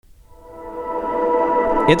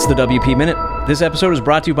It's the WP Minute. This episode is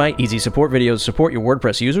brought to you by Easy Support Videos. Support your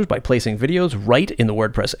WordPress users by placing videos right in the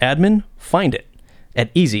WordPress admin. Find it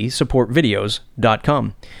at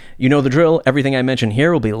easysupportvideos.com. You know the drill. Everything I mention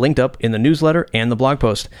here will be linked up in the newsletter and the blog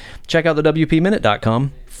post. Check out the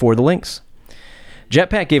WPMinute.com for the links.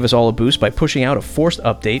 Jetpack gave us all a boost by pushing out a forced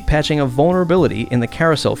update, patching a vulnerability in the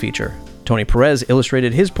carousel feature. Tony Perez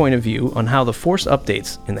illustrated his point of view on how the forced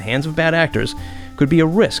updates in the hands of bad actors could be a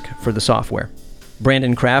risk for the software.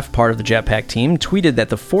 Brandon Kraft, part of the Jetpack team, tweeted that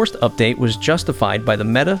the forced update was justified by the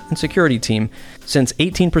meta and security team since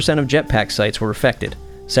 18% of Jetpack sites were affected.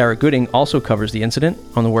 Sarah Gooding also covers the incident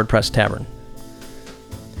on the WordPress Tavern.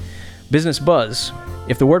 Business Buzz.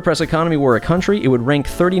 If the WordPress economy were a country, it would rank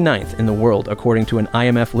 39th in the world according to an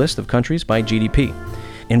IMF list of countries by GDP.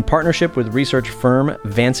 In partnership with research firm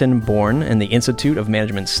Vanson Bourne and the Institute of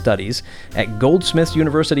Management Studies at Goldsmiths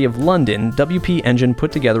University of London, WP Engine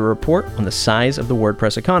put together a report on the size of the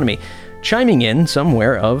WordPress economy, chiming in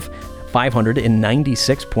somewhere of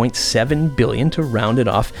 $596.7 billion to round it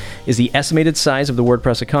off, is the estimated size of the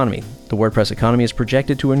WordPress economy. The WordPress economy is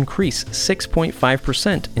projected to increase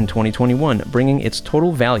 6.5% in 2021, bringing its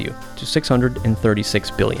total value to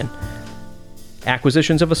 $636 billion.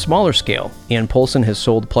 Acquisitions of a smaller scale. Ian Poulsen has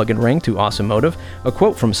sold Plugin Ring to Awesomotive. A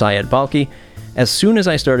quote from Syed Balki: "As soon as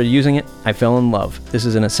I started using it, I fell in love. This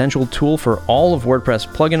is an essential tool for all of WordPress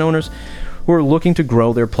plugin owners who are looking to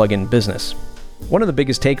grow their plugin business." One of the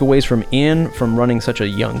biggest takeaways from Ian from running such a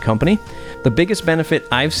young company: the biggest benefit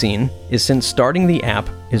I've seen is since starting the app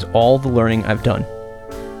is all the learning I've done.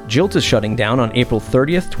 Jilt is shutting down on April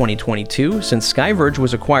 30th, 2022, since Skyverge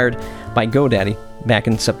was acquired by GoDaddy back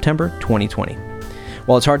in September 2020.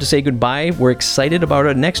 While it's hard to say goodbye, we're excited about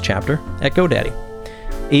our next chapter at GoDaddy.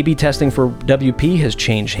 A/B testing for WP has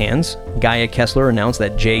changed hands. Gaia Kessler announced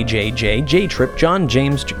that J-Trip John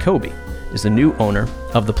James Jacoby is the new owner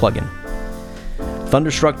of the plugin.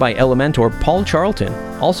 Thunderstruck by Elementor, Paul Charlton,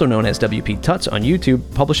 also known as WP Tuts on YouTube,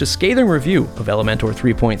 published a scathing review of Elementor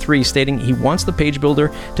 3.3, stating he wants the page builder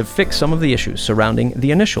to fix some of the issues surrounding the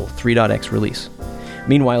initial 3.x release.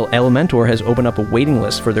 Meanwhile, Elementor has opened up a waiting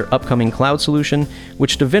list for their upcoming cloud solution,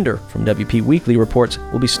 which Devinder from WP Weekly reports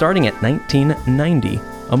will be starting at $19.90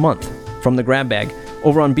 a month. From the grab bag,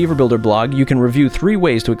 over on Beaver Builder blog, you can review 3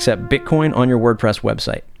 ways to accept Bitcoin on your WordPress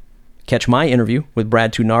website. Catch my interview with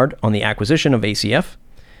Brad Tounard on the acquisition of ACF.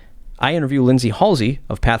 I interview Lindsay Halsey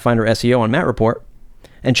of Pathfinder SEO on Matt Report.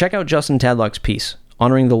 And check out Justin Tadlock's piece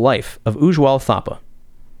honoring the life of Ujwal Thapa.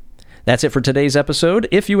 That's it for today's episode.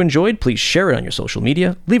 If you enjoyed, please share it on your social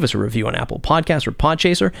media. Leave us a review on Apple Podcasts or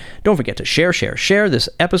Podchaser. Don't forget to share this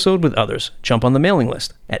episode with others. Jump on the mailing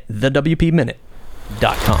list at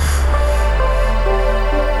thewpminute.com.